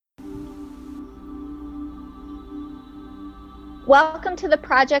Welcome to the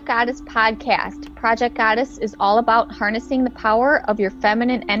Project Goddess podcast. Project Goddess is all about harnessing the power of your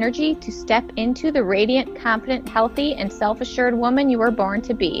feminine energy to step into the radiant, confident, healthy, and self-assured woman you were born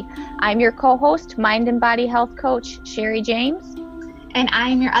to be. I'm your co-host, mind and body health coach, Sherry James. And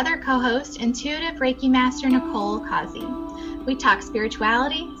I'm your other co-host, intuitive Reiki master, Nicole Kazi. We talk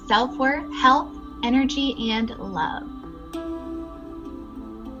spirituality, self-worth, health, energy, and love.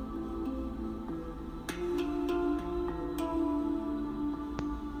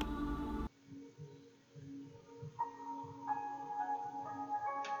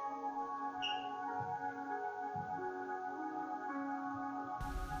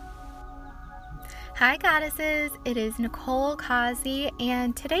 Hi goddesses, it is Nicole Kazi,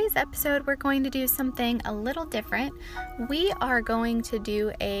 and today's episode we're going to do something a little different. We are going to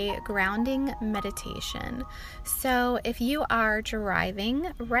do a grounding meditation. So if you are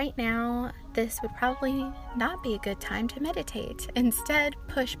driving right now, this would probably not be a good time to meditate. Instead,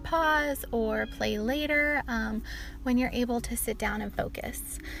 push pause or play later when you're able to sit down and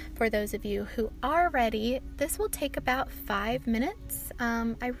focus. For those of you who are ready, this will take about 5 minutes.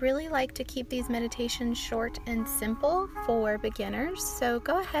 I really like to keep these meditations short and simple for beginners, so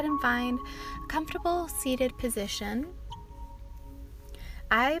go ahead and find a comfortable seated position.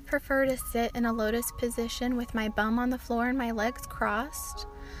 I prefer to sit in a lotus position with my bum on the floor and my legs crossed,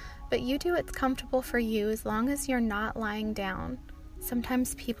 but you do what's comfortable for you as long as you're not lying down.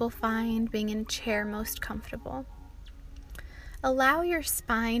 Sometimes people find being in a chair most comfortable. Allow your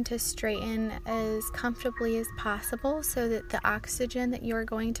spine to straighten as comfortably as possible so that the oxygen that you're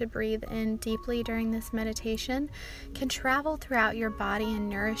going to breathe in deeply during this meditation can travel throughout your body and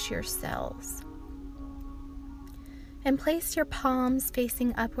nourish your cells. And place your palms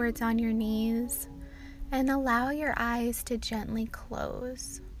facing upwards on your knees and allow your eyes to gently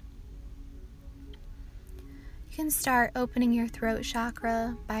close. You can start opening your throat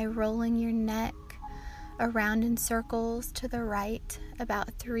chakra by rolling your neck around in circles to the right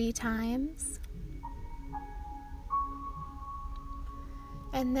about 3 times,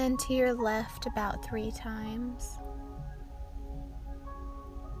 and then to your left about 3 times.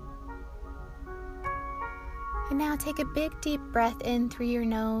 And now take a big deep breath in through your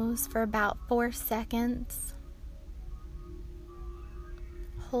nose for about 4 seconds.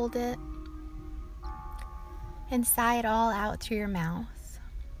 Hold it and sigh it all out through your mouth.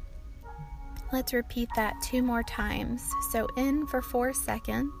 Let's repeat that 2 more times. So in for 4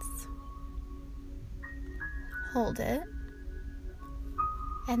 seconds. Hold it.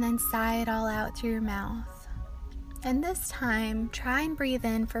 And then sigh it all out through your mouth. And this time, try and breathe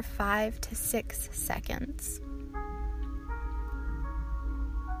in for 5 to 6 seconds.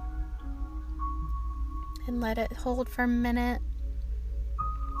 And let it hold for a minute.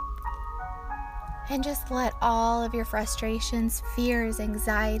 And just let all of your frustrations, fears,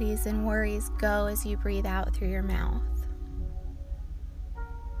 anxieties, and worries go as you breathe out through your mouth.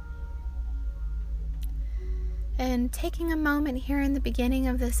 And taking a moment here in the beginning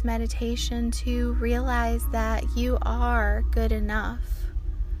of this meditation to realize that you are good enough.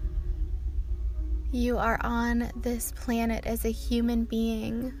 You are on this planet as a human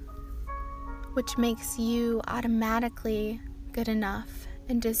being, which makes you automatically good enough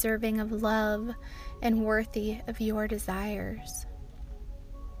and deserving of love and worthy of your desires.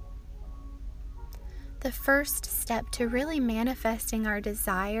 The first step to really manifesting our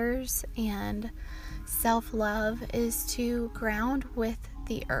desires and self-love is to ground with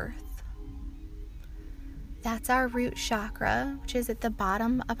the earth. That's our root chakra, which is at the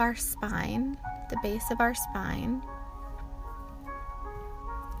bottom of our spine, the base of our spine.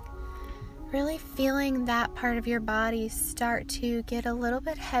 Really feeling that part of your body start to get a little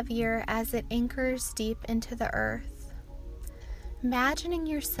bit heavier as it anchors deep into the earth. Imagining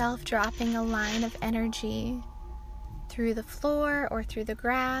yourself dropping a line of energy through the floor or through the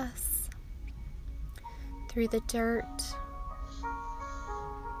grass, through the dirt.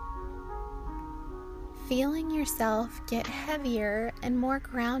 Feeling yourself get heavier and more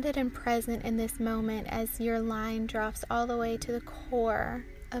grounded and present in this moment as your line drops all the way to the core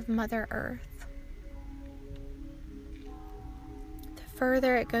of Mother Earth. The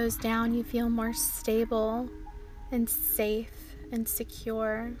further it goes down, you feel more stable and safe and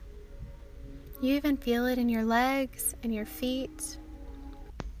secure. You even feel it in your legs and your feet.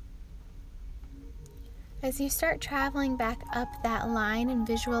 As you start traveling back up that line and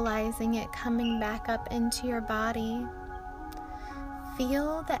visualizing it coming back up into your body,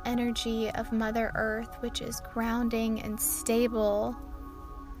 feel the energy of Mother Earth, which is grounding and stable,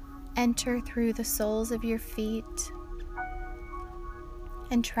 enter through the soles of your feet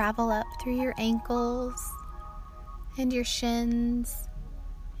and travel up through your ankles, and your shins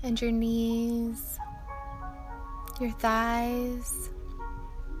and your knees, your thighs,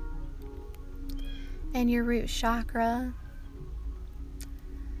 and your root chakra.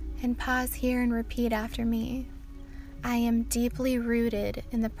 And pause here and repeat after me. I am deeply rooted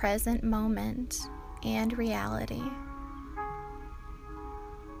in the present moment and reality.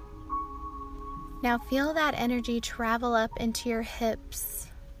 Now feel that energy travel up into your hips,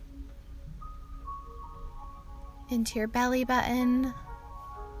 into your belly button,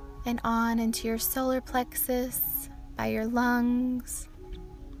 and on into your solar plexus, by your lungs.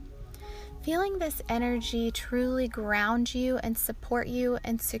 Feeling this energy truly ground you and support you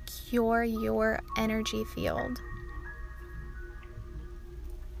and secure your energy field.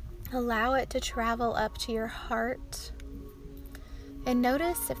 Allow it to travel up to your heart. And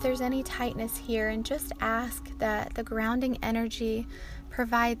notice if there's any tightness here, and just ask that the grounding energy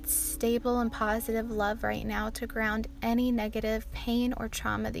provides stable and positive love right now to ground any negative pain or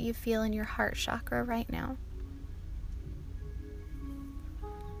trauma that you feel in your heart chakra right now.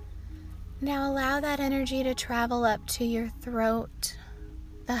 Now allow that energy to travel up to your throat,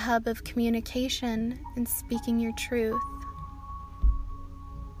 the hub of communication and speaking your truth.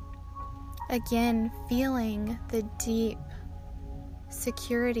 Again, feeling the deep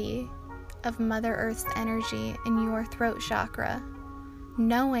security of Mother Earth's energy in your throat chakra,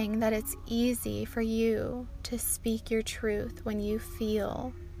 knowing that it's easy for you to speak your truth when you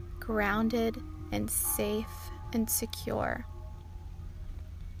feel grounded and safe and secure.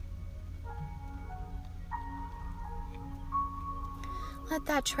 Let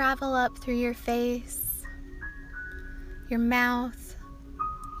that travel up through your face, your mouth,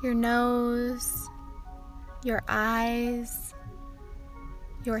 your nose, your eyes,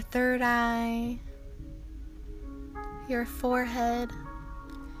 your third eye, your forehead,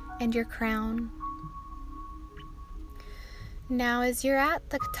 and your crown. Now, as you're at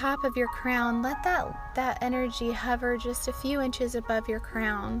the top of your crown, let that energy hover just a few inches above your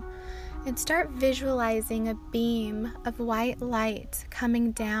crown and start visualizing a beam of white light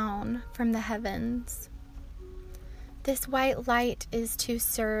coming down from the heavens. This white light is to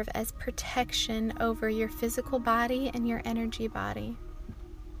serve as protection over your physical body and your energy body.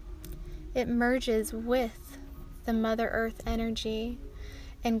 It merges with the Mother Earth energy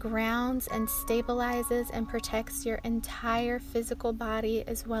and grounds and stabilizes and protects your entire physical body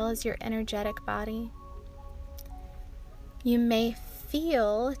as well as your energetic body. You may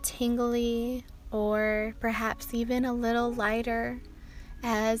feel tingly or perhaps even a little lighter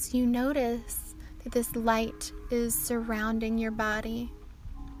as you notice that this light is surrounding your body.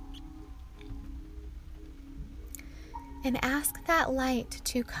 And ask that light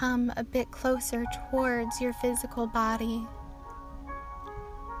to come a bit closer towards your physical body,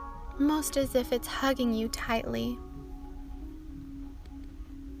 almost as if it's hugging you tightly.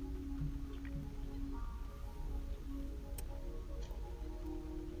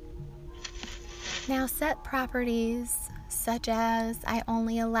 Now set properties such as I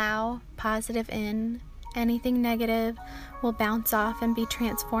only allow positive in, anything negative will bounce off and be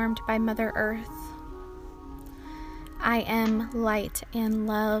transformed by Mother Earth. I am light and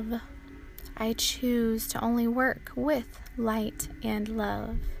love. I choose to only work with light and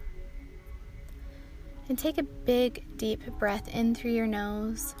love. And take a big, deep breath in through your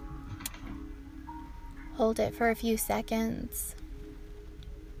nose. Hold it for a few seconds.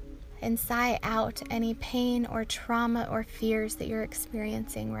 And sigh out any pain or trauma or fears that you're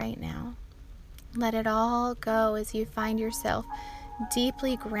experiencing right now. Let it all go as you find yourself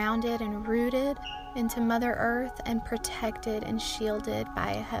deeply grounded and rooted into Mother Earth and protected and shielded by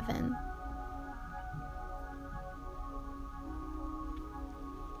heaven.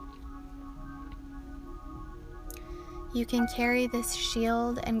 You can carry this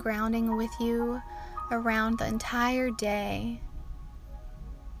shield and grounding with you around the entire day.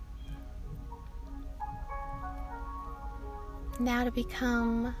 Now to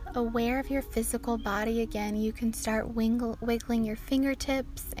become aware of your physical body again, you can start wiggling your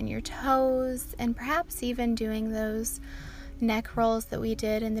fingertips and your toes, and perhaps even doing those neck rolls that we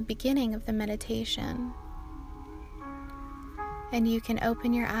did in the beginning of the meditation. And you can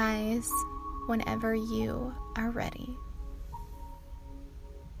open your eyes whenever you are ready.